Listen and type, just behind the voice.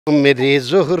मेरे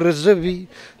जोहर जबी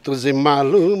तुझे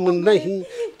मालूम नहीं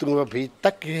तुम अभी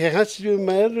तक हंसी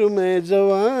मैं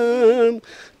जवान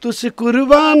तुझसे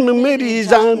कुर्बान मेरी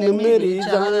जान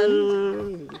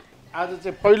आज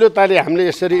चाहिँ पहिलो ताली हामीले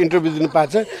यसरी इन्टरभ्यु दिनु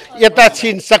पाछ यता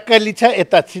छिन सक्कली छ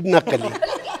यता छिन नक्कली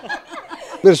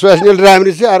मेरो स्वास्नीले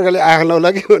राम्री चाहिँ अर्कोले आँखा नौला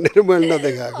कि भनेर मैले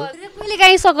नदेखाएको कहिले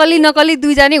काहीँ सकली नकली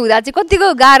दुईजना हुँदा चाहिँ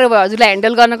कतिको गाह्रो भयो हजुरलाई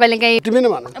ह्यान्डल गर्न कहिले काहीँ तिमी नै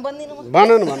भन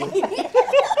न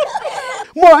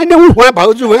म होइन उहाँ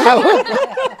भाउजू उहाँ हो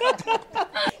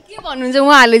के भन्नुहुन्छ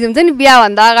उहाँहरूले हुन्छ नि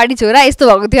बिहाभन्दा अगाडि छोरा यस्तो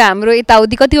भएको थियो हाम्रो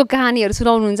यताउति कतिको कहानीहरू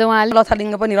सुनाउनुहुन्छ उहाँले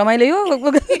लथालिङ्ग पनि रमाइलो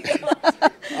हो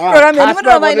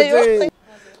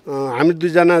हामी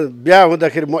दुईजना बिहा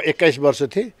हुँदाखेरि म 21 वर्ष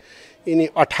थिएँ यिनी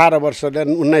 18 वर्षले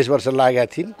 19 वर्ष लागेका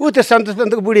थिइन् ऊ त्यो सन्तोष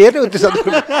पन्तको बुढी हेऱ्यो त्यो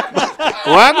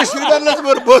उहाँको श्रीमानलाई चाहिँ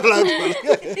मेरो बोर लाग्छ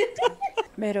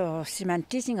मेरो श्रीमान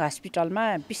टिचिङ हस्पिटलमा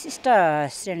विशिष्ट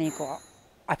श्रेणीको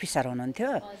अफिसर हुनुहुन्थ्यो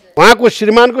उहाँको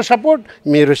श्रीमानको सपोर्ट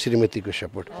मेरो श्रीमतीको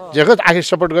सपोर्ट जगत आखिर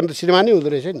सपोर्ट गर्न त श्रीमानै हुँदो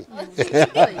रहेछ नि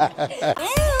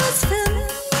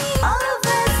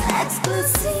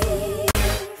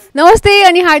नमस्ते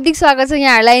अनि हार्दिक स्वागत छ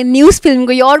यहाँहरूलाई न्युज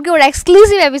फिल्मको यो अर्को एउटा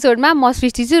एक्सक्लुसिभ एपिसोडमा म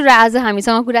सृष्टि छु र आज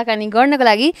हामीसँग कुराकानी गर्नको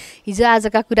लागि हिजो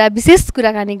आजका कुरा विशेष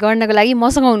कुराकानी गर्नको लागि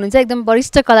मसँग हुनुहुन्छ एकदम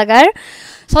वरिष्ठ कलाकार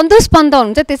सन्तोष पन्त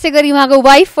हुनुहुन्छ त्यसै गरी उहाँको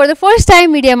wife for the first time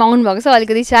मिडियामा आउनुभएको छ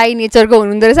अलिकति साई नेचरको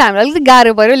हुनुहुँदो रहेछ हामीलाई अलिकति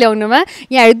गाह्रो पऱ्यो ल्याउनुमा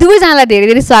यहाँहरू दुवैजनालाई धेरै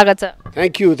धेरै स्वागत छ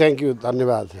थ्याङ्क यू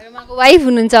धन्यवाद उहाँको वाइफ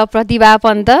हुनुहुन्छ प्रतिभा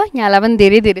पन्त यहाँलाई पनि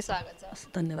धेरै धेरै स्वागत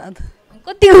छ धन्यवाद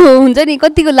कतिको हुन्छ नि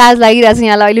कतिको लाज लागिरहेको छ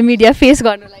यहाँलाई अहिले मिडिया फेस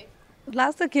गर्नुलाई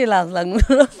लाज त के लाज लाग्नु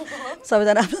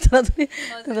सबैजना आफ्नो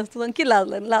छोराछोरी के लाज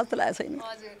लाग्नु लाज त लागेको छैन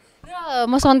र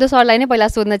म सन्तोष सरलाई नै पहिला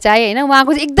सोध्न चाहेँ होइन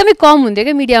उहाँको चाहिँ एकदमै कम हुन्थ्यो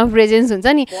क्या मिडियामा प्रेजेन्स हुन्छ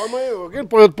नि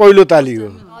पहिलो ताली हो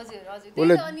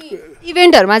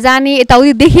इभेन्टहरूमा जाने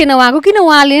यताउति देखेन उहाँको किन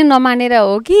उहाँले नै नमानेर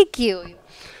हो कि के हो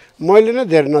मैले नै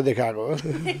धेरै नदेखाएको हो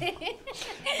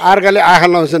अर्काले आँखा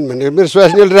लाउँछन् भने मेरो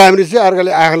स्वास्नीले राम्री चाहिँ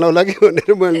अर्काले आँखा लाउला कि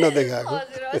भनेर मैले नदेखाएको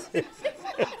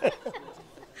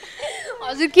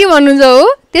हजुर के भन्नुहुन्छ हो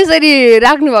त्यसरी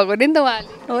राख्नु भएको नि त उहाँले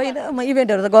होइन म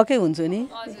इभेन्टहरू त गएकै हुन्छु नि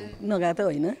नगएको त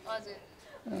होइन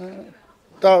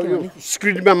त यो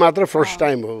स्क्रिनमा मात्र फर्स्ट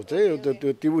टाइम हो चाहिँ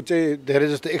त्यो चाहिँ धेरै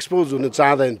जस्तो एक्सपोज हुन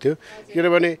चाहँदैन थियो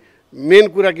किनभने मेन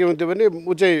कुरा के हुन्थ्यो भने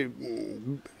ऊ चाहिँ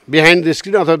बिहाइन्ड द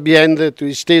स्क्रिन अथवा बिहाइन्ड द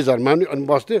त्यो स्टेजहरूमा पनि अनि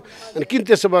बस्थ्यो अनि किन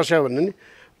त्यसो बस्यो भने नि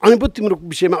अनि पो तिम्रो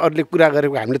विषयमा अरूले कुरा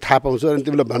गरेको हामीले थाहा पाउँछौँ अनि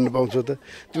तिमीलाई भन्नु पाउँछौ त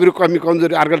तिम्रो कमी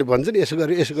कमजोरी अर्कोले भन्छ नि यसो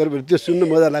गर्यो भने त्यो सुन्नु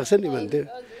मजा लाग्छ नि भन्थ्यो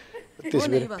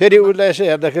त्यसपछि फेरि उसलाई यसो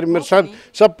हेर्दाखेरि मेरो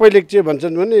सबैले के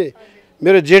भन्छन् भने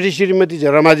मेरो जेठी श्रीमती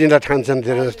चाहिँ रमाजीलाई ठान्छन्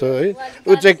धेरै जस्तो है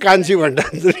ऊ चाहिँ कान्छी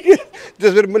भनिरहन्छ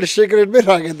त्यसपछि मैले सिक्रेटमै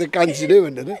राखेँ त्यो कान्छी नै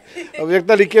भनेर अब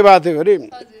एकतालि के भएको थियो भने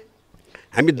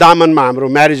हामी दामनमा हाम्रो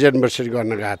म्यारिज एनिभर्सरी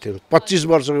गर्न गएको थियौँ 25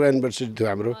 वर्षको एनिभर्सरी थियो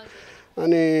हाम्रो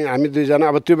अनि हामी दुईजना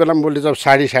अब त्यो बेलामा बोल्ने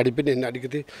चाहिँ साडी पनि होइन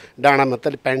अलिकति डाँडा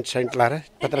मात्रै प्यान्ट स्यान्ट लाएर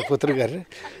पत्र गरेर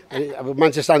अनि अब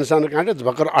मान्छे सानो सानो काँटे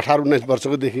भर्खर 18-19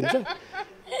 वर्षको देखिन्छ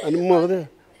अनि म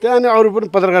त्यहाँ अनि अरू पनि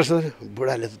पत्रकार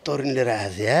बुढाले त तरुण लिएर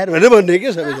आएछ यार भनेर भन्ने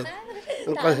क्या सबैजना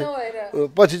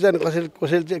पछि चाहिँ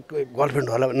कसैले चाहिँ गर्लफ्रेन्ड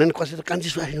होला भने कसैले कान्छी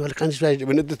स्वास्नी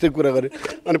भने त्यस्तै कुरा गऱ्यो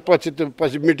अनि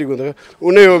पछि मिटिङ हुँदा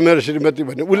उनै हो मेरो श्रीमती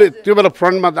भने उसले त्यो बेला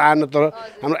फ्रन्टमा त आएन तर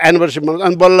हाम्रो एनिभर्सरीमा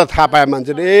अनि बल्ल थाहा पायो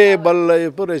मान्छेले बल्ल यो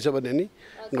पो रहेछ भने नि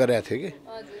गरेको थियो कि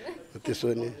त्यसो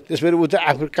नि त्यसपछि ऊ चाहिँ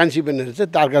आफू कान्छी बनेर चाहिँ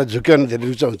तारकालाई झुक्याउन धेरै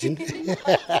रुचाउँछिन्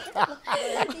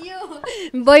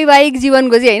वैवाहिक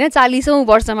जीवनको चाहिँ होइन 40औं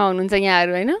वर्षमा हुनुहुन्छ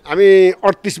यहाँहरू होइन हामी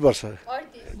 38 वर्ष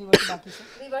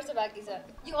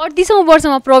यो 38औं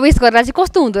वर्षमा प्रवेश गरेर चाहिँ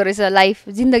कस्तो हुँदो रहेछ लाइफ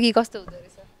जिन्दगी कस्तो हुँदो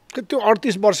रहेछ त्यो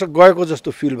 38 वर्ष गएको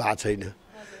जस्तो फिल भएको छैन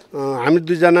हामी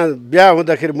दुईजना बिहा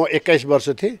हुँदाखेरि म 21 वर्ष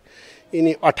थिएँ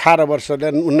यिनी 18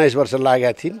 वर्षले 19 वर्ष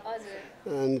लागेका थिइन्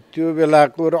अनि त्यो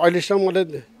बेलाको र अहिलेसम्म मलाई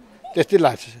त्यस्तै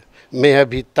लाग्छ मैं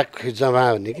अभी तक जमा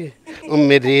भने कि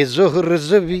मेरे जोहर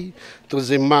जबी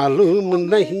तुझे मालूम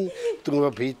नहीं तुम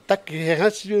अभी तक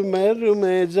हंसी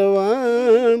मैं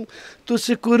जवान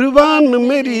तुझसे कुर्बान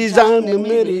मेरी जान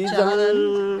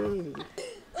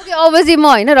ओके अवश्य म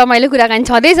होइन रमाइलो कुराकानी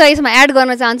छँदैछ यसमा एड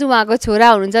गर्न चाहन्छु उहाँको छोरा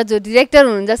हुनुहुन्छ जो डिरेक्टर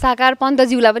हुनुहुन्छ साकार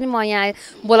पन्तज्यूलाई पनि म यहाँ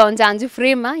बोलाउन चाहन्छु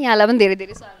फ्रेममा यहाँलाई पनि धेरै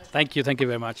धेरै स्वागत थ्याङ्क यू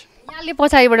भेरी मच यहाँले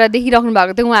पछाडिबाट देखिराख्नु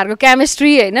भएको थियो उहाँहरूको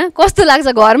केमिस्ट्री होइन कस्तो लाग्छ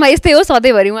घरमा यस्तै हो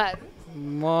सधैँभरि उहाँहरू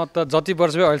म त जति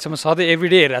वर्ष भयो अहिलेसम्म सधैँ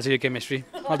एभ्रिडे हेरिरहेको छु यो केमिस्ट्री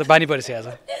म त बानी परिसकेको छ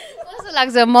कस्तो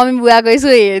लाग्छ मम्मी बुवाको यसो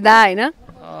हेर्दा होइन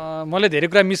मैले धेरै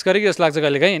कुरा मिस गरेँ कि जस्तो लाग्छ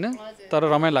कहिलेकाहीँ होइन तर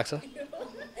रमाइलो लाग्छ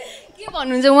के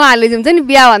भन्नुहुन्छ उहाँहरूले हुन्छ नि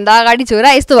बिहाभन्दा अगाडि छोरा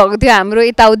यस्तो भएको थियो हाम्रो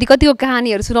यताउति कतिको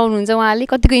कहानीहरू सुनाउनुहुन्छ उहाँले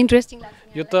कतिको इन्ट्रेस्टिङ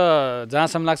लाग्छ यो त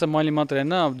जहाँसम्म लाग्छ मैले मात्रै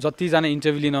होइन जतिजना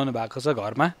इन्टरभ्यू लिन आउनु भएको छ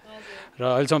घरमा र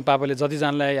अहिलेसम्म पापाले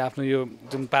जतिजनालाई आफ्नो यो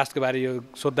जुन पास्टको बारे यो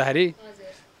सोद्धाखेरि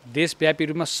देशव्यापी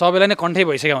रूपमा सबैलाई नै कन्ठै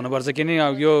भइसक्यो हुनुपर्छ किन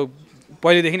यो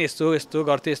पहिलेदेखि यस्तो यस्तो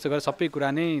गर्थे यस्तो गरे सबै कुरा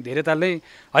नै धेरै तालले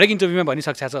हरेक इन्टरभ्यूमा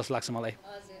भनिसक्छ जस्तो लाग्छ मलाई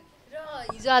र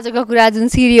हिजो आजको कुरा जुन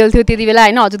सिरियल थियो त्यति बेला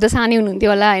होइन हजुर त सानै हुनुहुन्थ्यो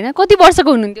होला होइन कति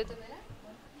वर्षको हुनुहुन्थ्यो त्यो बेला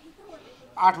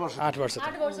 8 वर्ष 8 वर्ष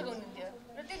हुनुहुन्थ्यो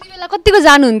र त्यति बेला कतिको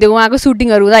जानुहुन्थ्यो उहाँको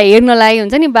सुटिङहरू हुँदा हेर्नलाई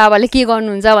हुन्छ नि बाबाले के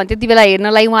गर्नुहुन्छ भने त्यति बेला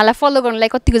हेर्नलाई उहाँलाई फलो गर्नलाई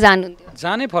कतिको जानुहुन्थ्यो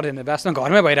जानै पर्दैन वास्तवमा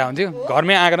घरमै भइरहेको हुन्थ्यो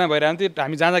घरमै आँगनमा भइरहेको हुन्थ्यो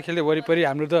हामी जाँदा खेल्दै वरिपरि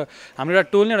हाम्रो एउटा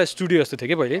टोल नै एउटा स्टुडियो जस्तो थियो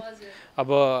कि पहिले अब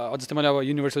जस्तै मैले अब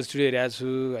युनिभर्सल स्टुडियो हेरेको छु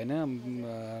होइन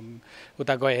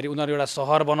उता गएखेरि उनीहरू एउटा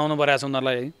सहर बनाउनु परेको छ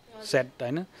उनीहरूलाई सेट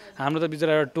होइन हाम्रो त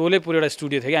बिचरा एउटा टोलै पुरो एउटा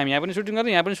स्टुडियो थियो कि हामी यहाँ पनि सुटिङ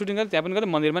गर्थ्यौँ यहाँ पनि सुटिङ गर्थ्यौँ त्यहाँ पनि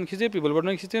गर्थ्यौँ मन्दिरमा पनि खिच्थ्यो पिपलबाट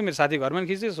पनि खिच्थ्यो मेरो साथी घरमा पनि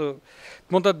खिच्थ्यो सो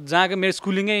म त जहाँको मेरो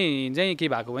स्कुलिङै चाहिँ के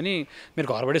भएको भने मेरो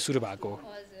घरबाटै सुरु भएको हो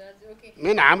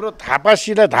मेन हाम्रो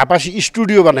थापासीलाई थापासी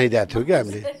स्टुडियो बनाइदिएको थियो कि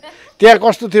हामीले त्यहाँ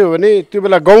कस्तो थियो भने त्यो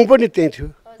बेला गाउँ पनि त्यहीँ थियो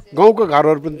गाउँको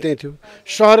घरहरू पनि त्यहीँ थियो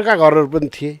सहरका घरहरू पनि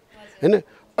थिए होइन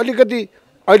अलिकति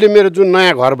अहिले मेरो जुन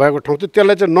नयाँ घर भएको ठाउँ थियो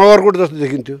त्यसलाई चाहिँ नगरकोट जस्तो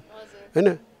देखिन्थ्यो होइन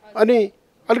अनि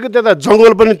अलिकति त्यता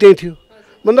जङ्गल पनि त्यहीँ थियो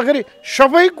भन्दाखेरि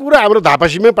सबै कुरा हाम्रो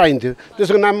धापासीमै पाइन्थ्यो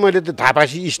त्यसको नाम मैले त्यो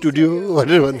धापासी स्टुडियो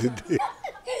भनेर भन्दिन्थेँ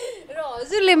र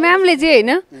हजुरले म्यामले चाहिँ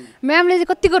होइन म्यामले चाहिँ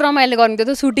कतिको रमाइलो गर्नुहुन्थ्यो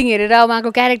त्यो सुटिङ हेरेर उहाँको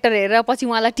क्यारेक्टर हेरेर पछि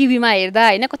उहाँलाई टिभीमा हेर्दा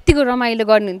होइन कतिको रमाइलो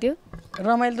गर्नुहुन्थ्यो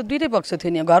रमाइलो त दुइटै पक्ष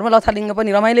थियो नि घरमा लथालिङ्ग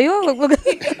पनि रमाइलो हो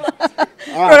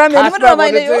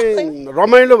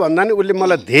रमाइलो भन्दा नि उसले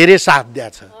मलाई धेरै साथ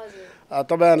दिएको छ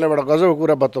तपाईँहरूलाई एउटा गजबको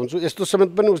कुरा बताउँछु यस्तो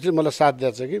समेत पनि उसले मलाई साथ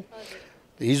दिएको छ कि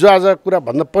हिजो आज कुरा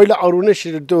भन्दा पहिला अरू नै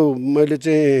सिरियल त्यो मैले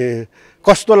चाहिँ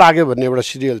कस्तो लाग्यो भन्ने एउटा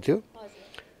सिरियल थियो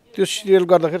त्यो सिरियल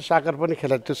गर्दाखेरि साकर पनि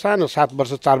खेलाएको थियो सानो 7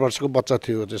 वर्ष 4 वर्षको बच्चा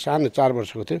थियो त्यो सानो 4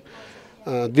 वर्षको थियो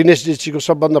दिनेश जीको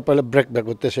सबभन्दा पहिला ब्रेक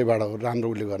भएको त्यसैबाट हो राम्रो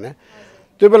उसले गर्ने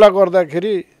त्यो बेला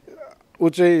गर्दाखेरि ऊ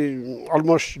चाहिँ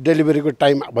अलमोस्ट डेलिभरीको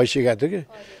टाइम भइसकेको थियो कि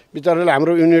बिचराले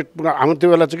हाम्रो युनिट हाम्रो त्यो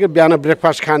बेला चाहिँ के बिहान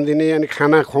ब्रेकफास्ट खानिदिने अनि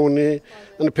खाना खुवाउने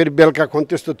अनि फेरि बेलुका खुवाउने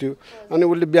त्यस्तो थियो अनि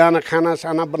उसले बिहान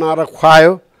खानासाना बनाएर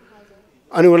खुवायो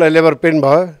अनि उसलाई लेबर पेन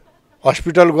भयो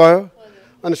हस्पिटल गयो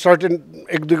अनि सर्टेन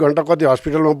 1-2 घन्टा कति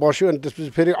हस्पिटलमा बस्यो अनि त्यसपछि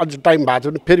फेरि अझ टाइम भएको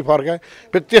थियो भने फेरि फर्कायो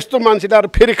फेरि त्यस्तो मान्छेले आएर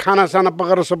फेरि खानासाना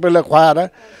पकाएर सबैलाई खुवाएर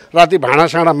राति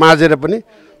भाँडासाँडा माझेर पनि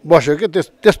बस्यो कि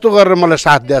त्यस्तो गरेर मलाई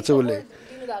साथ दिएको छ उसले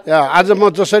आज म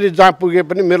जसरी जहाँ पुगे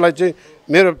पनि मेरोलाई चाहिँ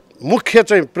मेरो मुख्य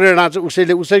चाहिँ प्रेरणा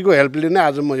चाहिँ उसैको हेल्पले नै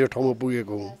आज म यो ठाउँमा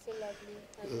पुगेको हुँ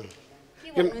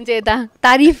यता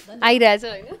तारिफ आइरहेछ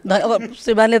होइन अब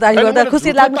श्रीमानले तारिफ गर्दा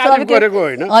खुसी लाग्छ गरेको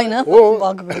होइन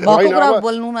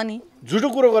बोल्नुमा नि झुटो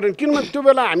कुरो गरेन किनभने त्यो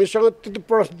बेला हामीसँग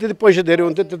त्यति पैसा धेरै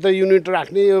हुन्थ्यो त्यता युनिट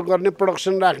राख्ने यो गर्ने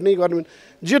प्रोडक्सन राख्ने गर्ने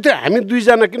जे थियो हामी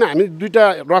दुईजना किन हामी दुईवटा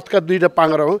रथका दुईवटा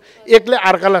पाङ्ग्रा हौँ एकले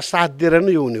अर्कालाई साथ दिएर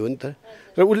नै यो हुने हो नि त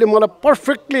र उसले मलाई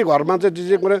पर्फेक्टली घरमा चाहिँ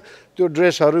जे कुरा त्यो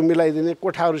ड्रेसहरू मिलाइदिने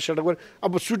कोठाहरू सेटअप गर्ने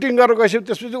अब सुटिङ गरेर गएपछि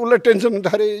त्यसपछि उसलाई टेन्सन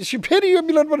हुँदाखेरि फेरि यो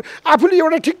मिलाउनु पर्यो आफूले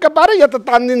एउटा ठिक्क पारे या त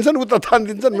तानिदिन्छन् उता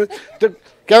तानिदिन्छन् त्यो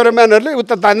क्यामेराम्यानहरूले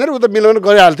उता तानेर उता मिलाउनु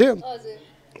गरिहाल्थ्यो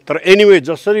तर एनिवे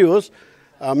जसरी होस्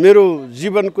मेरो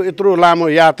जीवनको यत्रो लामो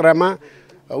यात्रामा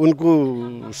उनको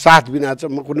साथ बिना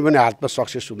चाहिँ म कुनै पनि हातमा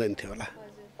सक्सेस हुँदैन थियो होला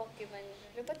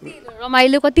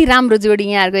रमाइलो कति राम्रो जोडी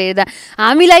यहाँहरूको हेर्दा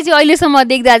हामीलाई चाहिँ अहिलेसम्म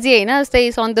देख्दा चाहिँ होइन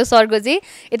जस्तै सन्तोष सरको चाहिँ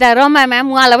यता रमा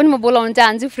म्याम उहाँलाई पनि म बोलाउन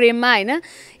चाहन्छु फ्रेममा होइन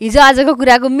हिजो आजको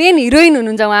कुराको मेन हिरोइन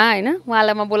हुनुहुन्छ उहाँ होइन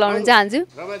उहाँलाई म बोलाउन चाहन्छु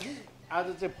आज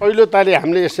चाहिँ पहिलो ताली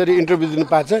हामीले यसरी इन्टरभ्यू दिनु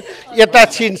पाएको छ यता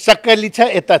छिन सक्कली छ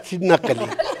यता छिन नक्कली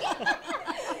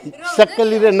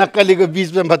सक्कली र नक्कलीको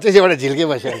बिचमा चाहिँ एउटा झिल्के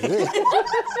बसिरहेको छ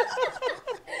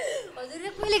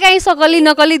कहिले काहीँ सकली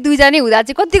नकली दुईजनै हुँदा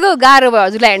चाहिँ कतिको गाह्रो भयो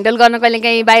हजुरलाई ह्यान्डल गर्न कहिले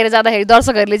काहीँ बाहिर जाँदाखेरि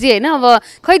दर्शकहरूले चाहिँ होइन अब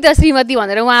खै त श्रीमती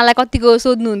भनेर उहाँलाई कतिको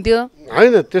सोध्नुहुन्थ्यो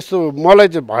होइन त्यस्तो मलाई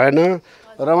चाहिँ भएन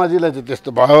रमाजीलाई चाहिँ त्यस्तो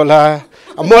भयो होला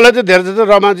मलाई चाहिँ धेरै जस्तो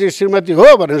रमाजी श्रीमती हो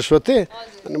भनेर सोध्थेँ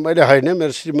अनि मैले होइन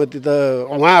मेरो श्रीमती त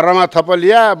उहाँ रमा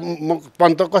थपलिया म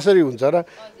पन्त कसरी हुन्छ र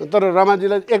तर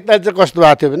रमाजीलाई एक तारिक चाहिँ कस्तो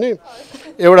भएको थियो भने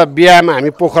एउटा बिहामा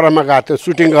हामी पोखरामा गएको थियो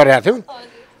सुटिङ गरेका थियौँ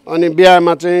अनि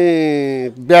बिहामा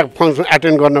चाहिँ बिहा फङ्सन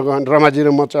एटेन्ड गर्नको रमाजी र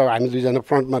म चाहिँ हामी दुईजना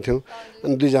फ्रन्टमा थियौँ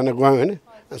अनि दुईजना गयौँ होइन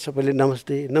सबैले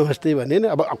नमस्ते नमस्ते भने नि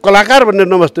अब कलाकार भनेर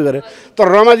नमस्ते गरे तर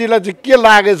रमाजीलाई चाहिँ के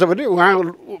लागेछ भने उहाँ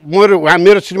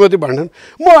मेरो श्रीमती भन्नु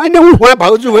म होइन उहाँ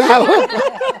भाउजू उहाँ हो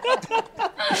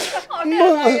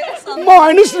म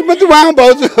होइन श्रीमती उहाँ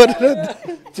भाउजू भनेर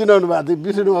चिनाउनु भएको थियो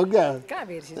बिर्सिनु भयो क्या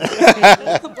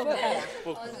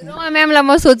म्यामलाई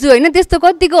म सोध्छु होइन त्यस्तो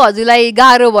कतिको हजुरलाई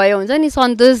गाह्रो भयो हुन्छ नि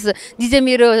सन्तोषजी चाहिँ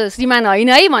मेरो श्रीमान होइन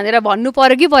है भनेर भन्नु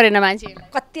पर्यो कि परेन मान्छेलाई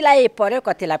कतिलाई पर्यो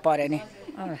कतिलाई परेन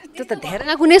त्यो त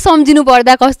धेरै कुनै सम्झिनु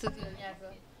पर्दा कस्तो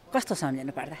थियो कस्तो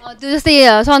सम्झिनु पर्दा त्यो जस्तै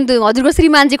हजुरको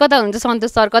श्रीमान चाहिँ कता हुनुहुन्छ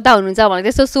सन्तोष सर कता हुनुहुन्छ भनेर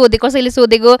त्यस्तो कसैले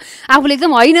सोधेको आफूले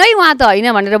एकदम होइन है उहाँ त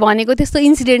होइन भनेर भनेको त्यस्तो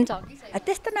इन्सिडेन्ट छ कि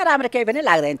त्यस्तो नराम्रो केही पनि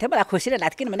लाग्दैन थियो मलाई खुसी नै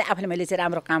लाग्थ्यो किनभने आफूले मैले चाहिँ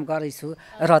राम्रो काम गरेछु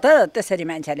र त त्यसरी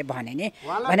मान्छेहरूले भने नि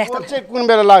भने जस्तो चाहिँ कुन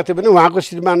बेला लाग्थ्यो भने उहाँको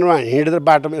श्रीमानमा हिँडेर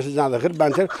बाटोमा यसो जाँदाखेरि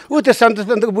मान्छे ऊ त्यो सन्तोष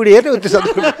पन्तको बुढी हेऱ्यो त्यो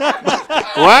सन्तोष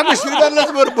उहाँको श्रीमानलाई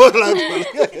चाहिँ बरु बोर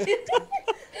लाग्थ्यो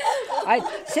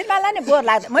श्रीमानलाई नै बोर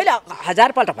लाग्दैन मैले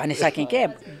 1000पल्ट भनिसकेँ के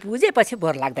बुझेपछि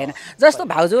बोर लाग्दैन जस्तो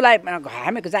भाउजूलाई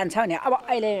हामी जान्छौँ नि अब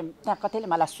अहिले त्यहाँ कतिले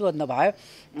मलाई सोध्नु भयो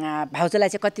भाउजूलाई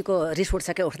चाहिँ कतिको रिस उठ्छ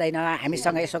कि उठ्दैन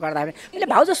हामीसँग यसो गर्दा मैले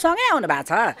भाउजू सँगै आउनु भएको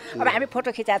छ अब हामी फोटो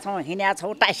खिचाएको छौँ हिँडेका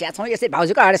छौँ टाइसिया छौँ यसै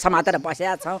भाउजूको अगाडि समातेर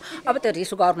बसेका छौँ अब त्यो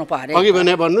रिस गर्नु पऱ्यो अघि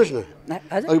भने भन्नुहोस् न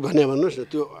अघि भने भन्नुहोस् न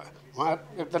त्यो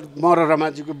उहाँ एकताल म र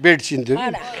रमाजीको बेड सिन थियो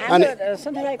अनि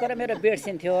सन्तोष दाइको र मेरो बेड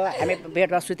सिन थियो हामी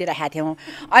बेडमा सुतिरहेका थियौँ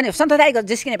अनि सन्तोष दाइको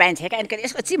जिस्किने बाइन छ अनि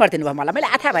यसको चिमर्दिनु भयो मलाई मैले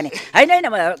आथा भने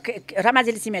होइन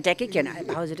रमाजीले चिमेट्या के किन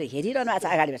भाउजूले हेरिरहनु भएको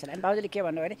छ अगाडि बसेर अनि भाउजूले के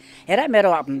भन्नुभयो भने हेर मेरो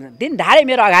दिन ढाडे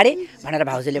मेरो अगाडि भनेर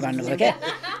भाउजूले भन्नुभयो क्या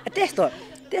त्यस्तो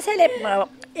त्यसैले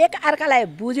एक अर्कालाई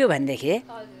बुझ्यो भनेदेखि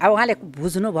अब उहाँले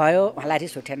बुझ्नुभयो उहाँलाई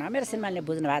रिस उठेन मेरो श्रीमानले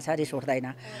बुझ्नु भएको छ रिस उठ्दैन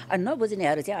अनि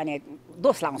नबुझ्नेहरू चाहिँ अनि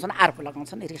दोष लगाउँछन् अर्को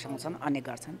लगाउँछन् रिसाउँछन् अनि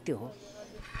गर्छन् त्यो हो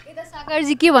यता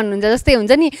सागरजी के भन्नुहुन्छ जस्तै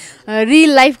हुन्छ नि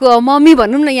रियल लाइफको मम्मी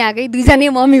भनौँ न यहाँकै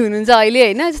दुईजनै मम्मी हुनुहुन्छ अहिले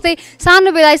होइन जस्तै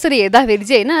सानो बेला यसरी हेर्दाखेरि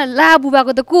चाहिँ होइन ला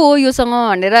बुबाको त को हो योसँग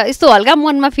भनेर यस्तो हल्का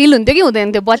मनमा फिल हुन्थ्यो कि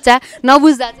हुँदैन त्यो बच्चा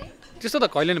नबुझ्दा चाहिँ त्यस्तो त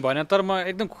कहिले नि भएन तर म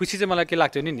एकदम खुसी चाहिँ मलाई के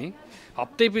लाग्थ्यो नि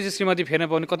हप्तै पछि श्रीमती फेर्न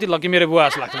पाउने कति लकी मेरो बुवा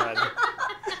जस्तो लाग्थ्यो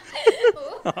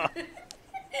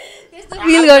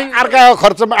मलाई अर्काको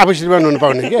खर्चमा आफू श्रीमान हुनु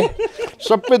पाउने के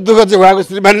सबै दुःख चाहिँ उहाँको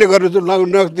श्रीमानले गर्नु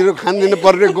नदिनु खानिदिनु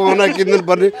पर्ने गहना किनिदिनु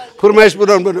पर्ने फुर्माइस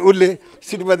पुऱ्याउनु पर्ने उसले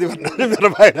श्रीमती भन्नाले मेरो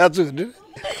भाइरहेको छु भने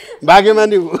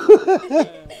भाग्यमानी हो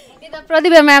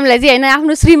प्रतिभा म्यामलाई चाहिँ होइन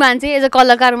आफ्नो श्रीमान चाहिँ एज अ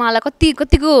कलाकार उहाँलाई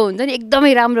कतिको हुन्छ नि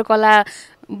एकदमै राम्रो कला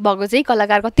भएको चाहिँ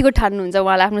कलाकार कतिको ठान्नुहुन्छ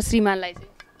उहाँलाई आफ्नो श्रीमानलाई चाहिँ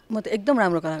म त एकदम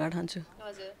राम्रो कलाकार ठान्छु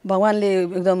भगवान्ले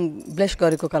एकदम ब्लेस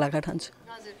गरेको कलाकार ठान्छु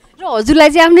र हजुरलाई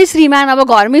चाहिँ आफ्नै श्रीमान अब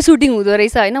घरमै सुटिङ हुँदो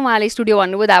रहेछ होइन उहाँले स्टुडियो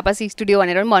भन्नुभयो धापासी स्टुडियो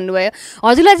भनेर पनि भन्नुभयो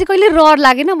हजुरलाई चाहिँ कहिले रहर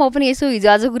लागेन म पनि यसो हिजो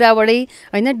आज कुराबाटै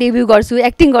होइन डेब्यु गर्छु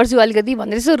एक्टिङ गर्छु अलिकति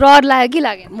भनेर यसो रहर लाग्यो कि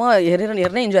लागेन म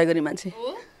हेर्नै इन्जोय गर्ने मान्छे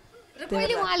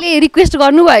कहिले उहाँले रिक्वेस्ट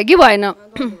गर्नुभयो कि भएन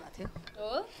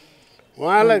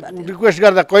उहाँलाई रिक्वेस्ट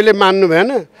गर्दा कहिले मान्नु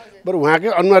भएन बरु उहाँकै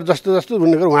अनुहार जस्तो जस्तो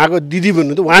भनेको उहाँको दिदी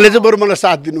भन्नुहुन्थ्यो उहाँले चाहिँ बरु मलाई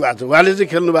साथ दिनुभएको छ उहाँले चाहिँ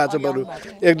खेल्नु भएको छ बरु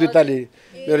एक दुई ताली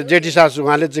मेरो जेठी सासू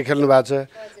उहाँले चाहिँ खेल्नु भएको छ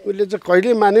उसले चाहिँ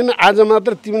कहिले मानेन आज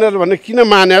मात्र तिमीलाई भने किन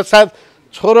माने सायद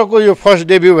छोरोको यो फर्स्ट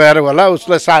डेब्यु भएर होला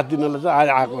उसलाई साथ दिनलाई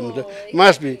चाहिँ आएको हुनुहुन्छ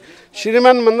मास्बी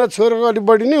श्रीमानभन्दा छोरोको अलिक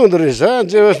बढी नै हुँदो रहेछ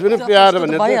जे होस् पनि प्यार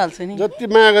भने जति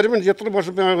माया गरे पनि यत्रो वर्ष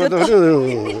प्यार गर्दा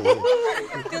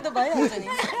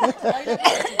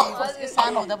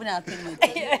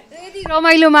यति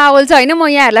रमाइलो माहौल छ होइन म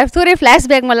यहाँहरूलाई थोरै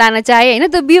फ्ल्यासब्याकमा लान चाहेँ होइन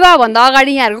त्यो विवाहभन्दा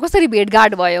अगाडि यहाँहरूको कसरी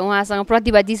भेटघाट भयो उहाँसँग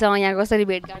प्रतिभाजीसँग यहाँ कसरी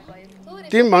भेटघाट भयो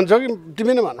तिमी भन्छौ कि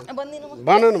तिमी नै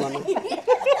भन न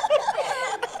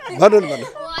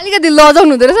अलिकति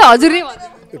लजाउनु हुँदो रहेछ हजुर नै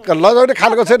लजाउने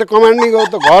खालको छैन कमान्डिङ हो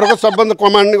त घरको सबभन्दा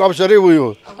कमान्डिङ अफिसरै उयो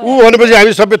ऊ भनेपछि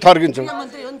हामी सबै थर्किन्छौँ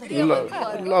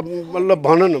ल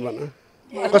भन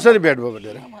कसरी भेट भयो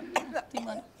भनेर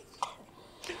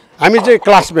हामी चाहिँ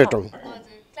क्लासमेट हौँ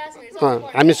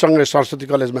हामी सँगै सरस्वती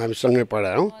कलेजमा हामी सँगै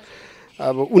पढायौँ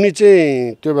अब उनी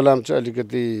चाहिँ त्यो बेलामा चाहिँ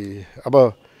अलिकति अब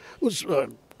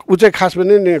ऊ चाहिँ खास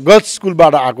पनि नि गर्ल्स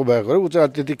स्कुलबाट आएको भएको ऊ चाहिँ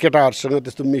त्यति केटाहरूसँग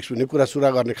त्यस्तो मिक्स हुने कुरासुरा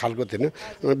गर्ने खालको थिएन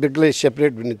बेग्लै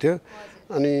सेपरेट हुने थियो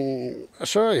अनि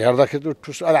यसो हेर्दाखेरि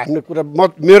ठुस हामीले कुरा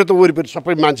मेरो त वरिपरि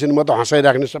सबै मान्छे म त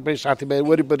हँसाइराख्ने सबै साथीभाइ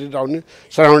वरिपरि आउने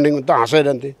सराउन्डिङ त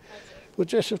हँसाइरहन्थेँ ऊ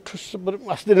चाहिँ यसो ठुस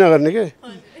अस्ति नगर्ने के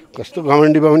कस्तो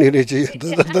घमण्डी बाउनी रहेछ यो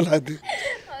त लाग्थ्यो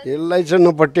यसलाई चाहिँ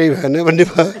नपट्याइ भएन भन्ने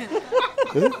भयो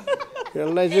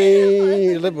यसलाई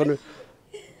चाहिँ यसलाई भन्नु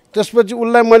त्यसपछि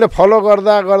उसलाई मैले फलो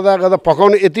गर्दा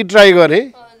पकाउन यति ट्राई गरेँ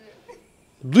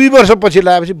 2 वर्षपछि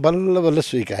लगाएपछि बल्ल बल्ल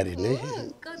स्वीकारेँ नै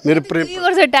मेरो प्रेम 2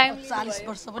 वर्ष टाइम 40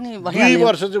 वर्ष पनि 2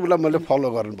 वर्ष चाहिँ उसलाई मैले फलो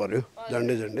गर्नु पर्यो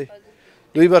झन्डै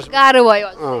 2 वर्ष गाह्रो भयो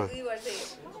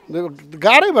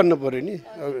गाह्रै भन्नु पर्यो नि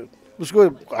उसको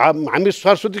हामी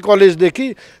सरस्वती कलेजदेखि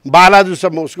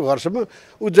बालाजुसम्म उसको घरसम्म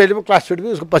ऊ जहिले पनि क्लास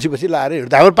छुट्यो उसको पछि लाएर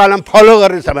हिँड्दा हाम्रो पालामा फलो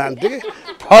गर्ने समान्थ्यो कि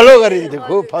फलो गरिन्थ्यो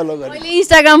खुब फलो गरेँ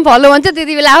इन्स्टाग्राम फलो भन्छ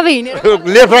त्यति बेला आफै हिँडेर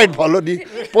लेफ्ट राइट फलो नि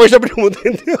पैसा पनि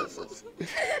हुँदैन थियो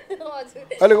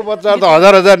अहिलेको बच्चाहरू त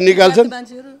हजार निकाल्छन्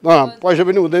पैसा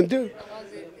पनि हुँदैन थियो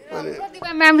प्रतिभा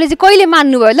म्यामले चाहिँ कहिले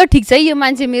मान्नुभयो ल ठिक छ यो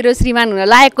मान्छे मेरो श्रीमान हुन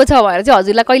लायकको छ भनेर चाहिँ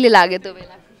हजुरलाई कहिले लाग्यो त्यो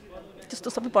बेला त्यस्तो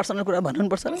सबै पर्सनल कुरा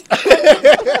भन्नुपर्छ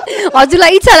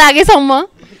हजुरलाई इच्छा लागेसम्म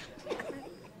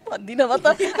भन्दिनँ म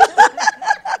त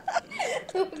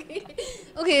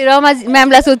ओके रमा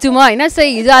म्यामलाई सोध्छु म होइन सही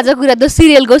हिजो आज कुरा त्यो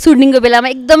सिरियलको सुटिङको बेलामा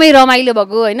एकदमै रमाइलो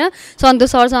भएको होइन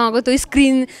सन्तोष सरसँगको त्यो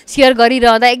स्क्रिन सेयर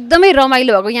गरिरहँदा एकदमै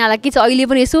रमाइलो भएको यहाँलाई के छ अहिले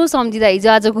पनि यसो सम्झिँदा हिजो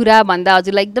आज कुरा भन्दा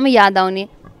हजुरलाई एकदमै याद आउने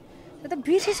त्यो त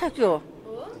बिर्सिसक्यो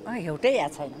एउटै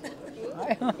याद छैन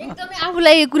एकदमै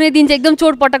आफूलाई कुनै दिन चाहिँ एकदम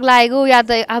चोटपटक लागेको या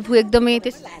त आफू एकदमै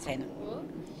त्यस्तो लागेको छैन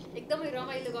एकदमै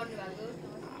रमाइलो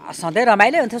गर्नुभएको सधैँ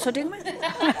रमाइलो हुन्थ्यो सुटिङमा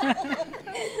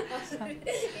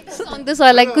सन्तोष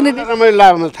सरलाई कुनै दिन रमाइलो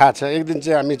लाग्यो मलाई थाहा छ एक दिन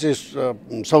चाहिँ हामी चाहिँ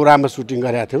सौरामा सुटिङ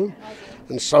गरेका थियौँ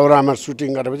अनि सौरामा सुटिङ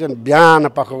गरेपछि अनि बिहान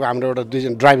पखको हाम्रो एउटा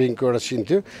दुईजना ड्राइभिङको एउटा सिन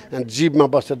थियो अनि जिपमा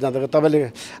बसेर जाँदा तपाईँले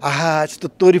आहा यस्तो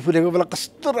तोरी फुलेको बेला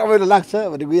कस्तो रमाइलो लाग्छ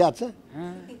भनेको याद छ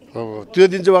हो त्यो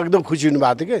दिन चाहिँ एकदम खुसी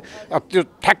हुनुभएको थियो कि अब त्यो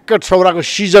ठ्याक्क सौराको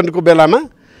सिजनको बेलामा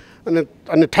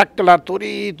अनि ठ्याक्क ला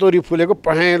तोरी फुलेको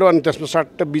पहेँलो अनि त्यसमा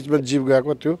सट्ट बिचमा जिप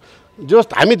गएको थियो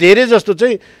जस्तो हामी धेरै जस्तो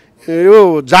चाहिँ यो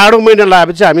जाडो महिना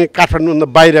लगाएपछि हामी काठमाडौँभन्दा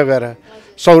बाहिर गएर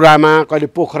सौरामा कहिले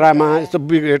पोखरामा यस्तो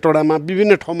हेटौडामा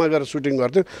विभिन्न ठाउँमा गएर सुटिङ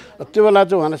गर्थ्यौँ त्यो बेला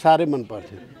चाहिँ उहाँलाई साह्रै मन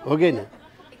पर्थ्यो हो कि होइन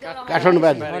काठमाडौँ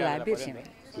बाहिर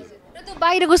र त्यो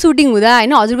बाहिरको सुटिङ हुँदा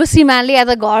होइन हजुरको श्रीमानले या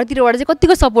त घरतिरबाट चाहिँ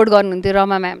कतिको सपोर्ट गर्नुहुन्थ्यो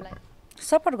रमा म्यामलाई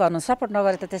सपोर्ट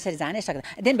नगरे त त्यसरी जानै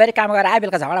सक्दैन दिनभरि काम गरेर आए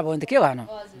बेलुका झगडा भयो भने त के गर्नु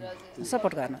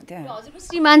सपोर्ट गर्नुहुन्थ्यो हजुरको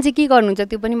श्रीमान चाहिँ के गर्नुहुन्छ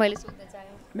त्यो पनि मैले सोध्न चाहेँ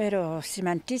मेरो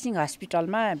श्रीमान टिचिङ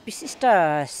हस्पिटलमा विशिष्ट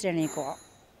श्रेणीको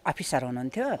अफिसर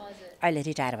हुनुहुन्थ्यो अहिले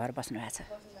रिटायर भएर बस्नु भएको छ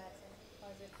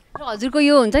र हजुरको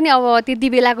यो हुन्छ नि अब त्यति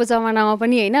बेलाको जमानामा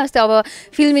पनि होइन जस्तै अब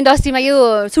फिल्म इन्डस्ट्रीमा यो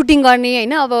सुटिङ गर्ने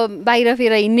होइन अब बाहिर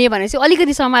फेर हिँड्ने भनेपछि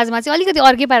अलिकति समाजमा चाहिँ अलिकति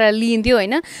अर्कै पाराले लिइन्थ्यो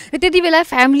होइन र त्यति बेला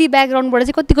फ्यामिली ब्याकग्राउन्डबाट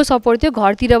चाहिँ कतिको सपोर्ट थियो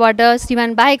घरतिरबाट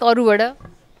श्रीमान बाहेक अरूबाट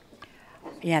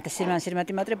यहाँ त श्रीमान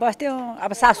श्रीमती मात्रै बस्थ्यो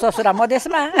अब सासु ससुरा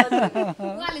मधेसमा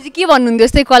उहाँले चाहिँ के भन्नुहुन्थ्यो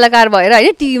यस्तै कलाकार भएर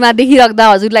होइन टिभीमा देखिराख्दा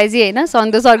हजुरलाई चाहिँ होइन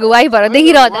सन्तोष सरको वाइफ भएर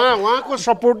देखिरहँदा उहाँको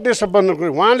सपोर्टले सबभन्दा कुरो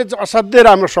उहाँले चाहिँ असाध्यै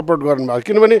राम्रो सपोर्ट गर्नुभयो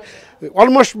किनभने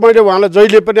अलमोस्ट मैले उहाँलाई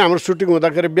जहिले पनि हाम्रो सुटिङ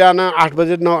हुँदाखेरि बिहान 8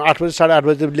 बजे 8 बजे 8:30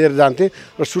 बजे लिएर जान्थेँ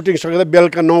र सुटिङ सकिँदा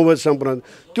बेलुका 9 बजीसम्म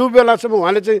पुऱ्याउँथेँ त्यो बेलासम्म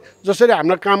उहाँले चाहिँ जसरी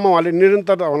हाम्रो काममा उहाँले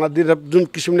निरन्तर उहाँलाई दिएर जुन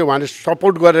किसिमले उहाँले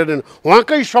सपोर्ट गरेर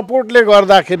उहाँकै सपोर्टले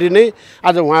गर्दाखेरि नै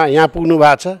आज उहाँ यहाँ पुग्नु भएको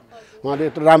छ उहाँले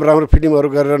यत्रो राम्रो फिल्महरू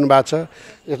गरिरहनु भएको छ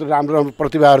यत्रो राम्रो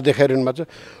प्रतिभाहरू देखाइरहनु भएको छ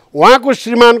उहाँको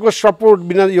श्रीमानको सपोर्ट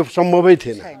बिना यो सम्भवै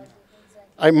थिएन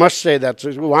आई मस्ट से द्याट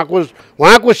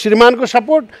उहाँको श्रीमानको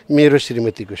सपोर्ट मेरो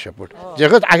श्रीमतीको सपोर्ट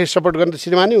जगत आखिर सपोर्ट गर्ने त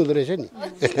श्रीमानै हुँदो रहेछ नि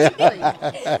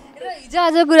हिजो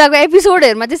आज कुराको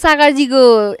एपिसोडहरूमा चाहिँ सागरजीको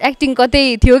एक्टिङ कतै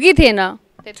थियो कि थिएन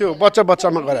त्यो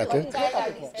बच्चामा गरेको थियो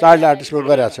चाइल्ड आर्टिस्टमा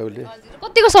गरेको छ उसले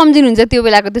कतिको सम्झिनुहुन्छ त्यो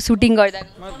बेलाको त्यो सुटिङ गर्दा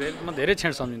म धेरै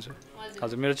क्षण सम्झिन्छु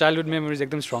हजुर मेरो चाइल्डहुड मेमोरिज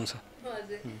एकदम स्ट्रङ छ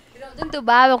जुन त्यो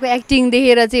बाबाको एक्टिङ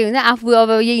देखेर चाहिँ होइन आफू अब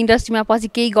यही इन्डस्ट्रीमा पछि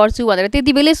केही गर्छु भनेर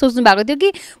त्यति बेलै सोच्नु भएको थियो कि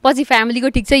पछि फ्यामिलीको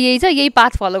ठिक छ यही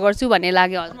पाथ फलो गर्छु भन्ने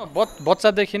लाग्यो हजुर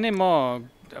बच्चादेखि नै म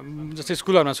जस्तै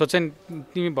स्कुलहरूमा सोध्छ नि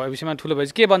तिमी भविष्यमा ठुलो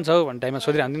भएपछि के बन्छौ भन्ने टाइममा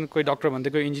सोधिरहन्थ्यो कोही डक्टर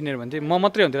भन्थ्यो कोही इन्जिनियर भन्थ्यो म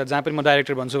मात्रै हुन्थ्यो जहाँ पनि म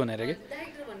डाइरेक्टर बन्छु भनेर कि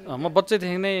म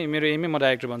बच्चैदेखि नै मेरो एमै म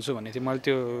डाइरेक्टर बन्छु भन्ने थियो मैले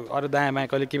त्यो अरू दायाँ बायाँ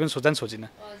कहिले केही पनि सोचिनँ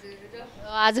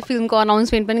आज फिल्मको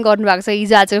अनाउन्समेन्ट पनि गर्नुभएको छ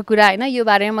हिजो आजको कुरा होइन यो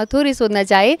बारेमा म थोरै सोध्न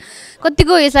चाहेँ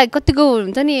कतिको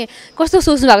हुन्छ नि कस्तो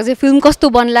सोच्नु भएको छ फिल्म कस्तो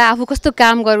बन्ला आफू कस्तो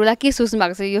काम गरौँला के सोच्नु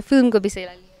भएको छ यो फिल्मको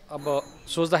विषयलाई अब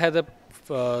सोच्दाखेरि त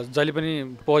जहिले पनि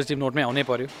पोजिटिभ नोटमै आउनै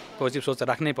पऱ्यो पोजिटिभ सोच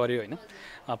राख्नै पऱ्यो होइन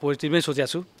पोजिटिभमै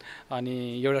सोचेको छु अनि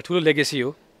एउटा ठुलो लेगेसी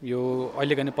हो यो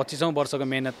अहिलेको नि 25औँ वर्षको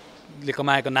मेहनतले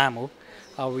कमाएको नाम हो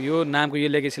अब यो नामको यो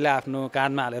लेगेसीलाई आफ्नो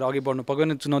काँधमा हालेर अघि बढ्नु पक्कै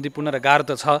नै चुनौतीपूर्ण र गाह्रो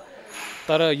त छ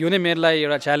तर यो नै मेरो लागि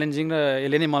एउटा च्यालेन्जिङ र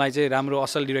यसले नै मलाई चाहिँ राम्रो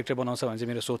असल डिरेक्टर बनाउँछ भन्ने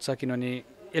चाहिँ मेरो सोच छ किनभने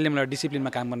यसले मलाई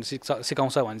डिसिप्लिनमा काम गर्न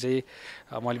सिकाउँछ भन्ने चाहिँ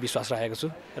मैले विश्वास राखेको छु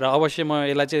र अवश्य म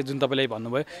यसलाई चाहिँ जुन तपाईँले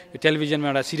भन्नुभयो यो टेलिभिजनमा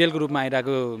एउटा सिरियलको रूपमा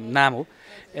आइरहेको नाम हो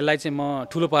यसलाई चाहिँ म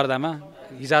ठुलो पर्दामा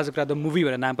हिजो आजको कुरा द मुभी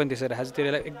भनेर नाम पनि त्यसरी राखेको छु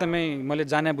त्यसलाई एकदमै मैले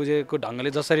जाने बुझेको ढङ्गले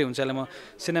जसरी हुन्छ यसलाई म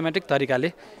सिनेमेटिक तरिकाले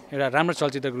एउटा राम्रो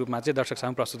चलचित्रको रूपमा चाहिँ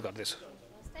दर्शकसँग प्रस्तुत गर्दैछु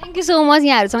थ्याङ्क यू सो मच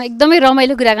यहाँहरूसँग एकदमै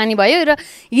रमाइलो कुराकानी भयो र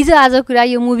हिजो आज कुरा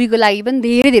यो मुभीको लागि पनि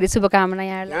धेरै शुभकामना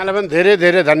यहाँलाई पनि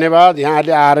धेरै धन्यवाद यहाँले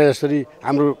आएर यसरी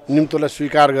हाम्रो निम्तोलाई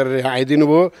स्वीकार गरेर यहाँ आइदिनु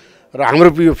भयो र हाम्रो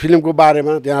यो फिल्मको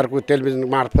बारेमा यहाँहरूको टेलिभिजन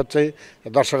मार्फत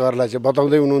चाहिँ दर्शकहरूलाई चाहिँ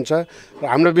बताउँदै हुनुहुन्छ र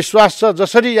हाम्रो विश्वास छ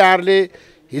जसरी यहाँहरूले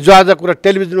हिजो आज कुरा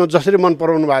टेलिभिजनमा जसरी मन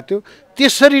पराउनु भएको थियो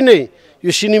त्यसरी नै यो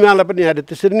सिनेमालाई पनि यहाँले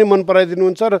त्यसरी नै मन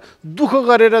पराइदिनुहुन्छ र दुःख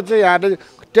गरेर चाहिँ यहाँले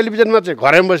टेलिभिजनमा चाहिँ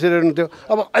घरैमा बसिरहनुहुन्थ्यो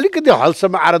अब अलिकति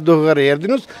हलसम्म आएर दुःख गरेर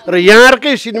हेरिदिनुहोस् र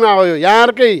यहाँहरूकै सिनेमा हो यो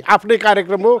यहाँहरूकै आफ्नै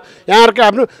कार्यक्रम हो यहाँहरूकै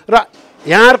आफ्नो र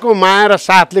यहाँहरूको माया र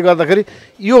साथले गर्दाखेरि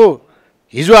यो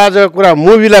हिजो आजको कुरा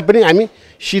मुभीलाई पनि हामी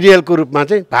सिरियलको रूपमा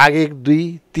चाहिँ भाग 1, 2,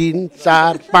 3,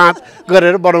 4, 5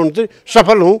 गरेर बनाउनु चाहिँ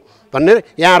सफल हौँ भन्ने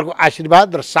यहाँहरूको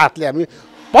आशीर्वाद र साथले हामी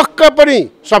पक्का पनि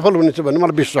सफल हुनेछ भन्ने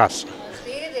मलाई विश्वास छ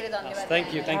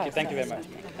thank you very much thank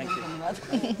you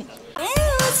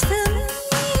NewsFilmy.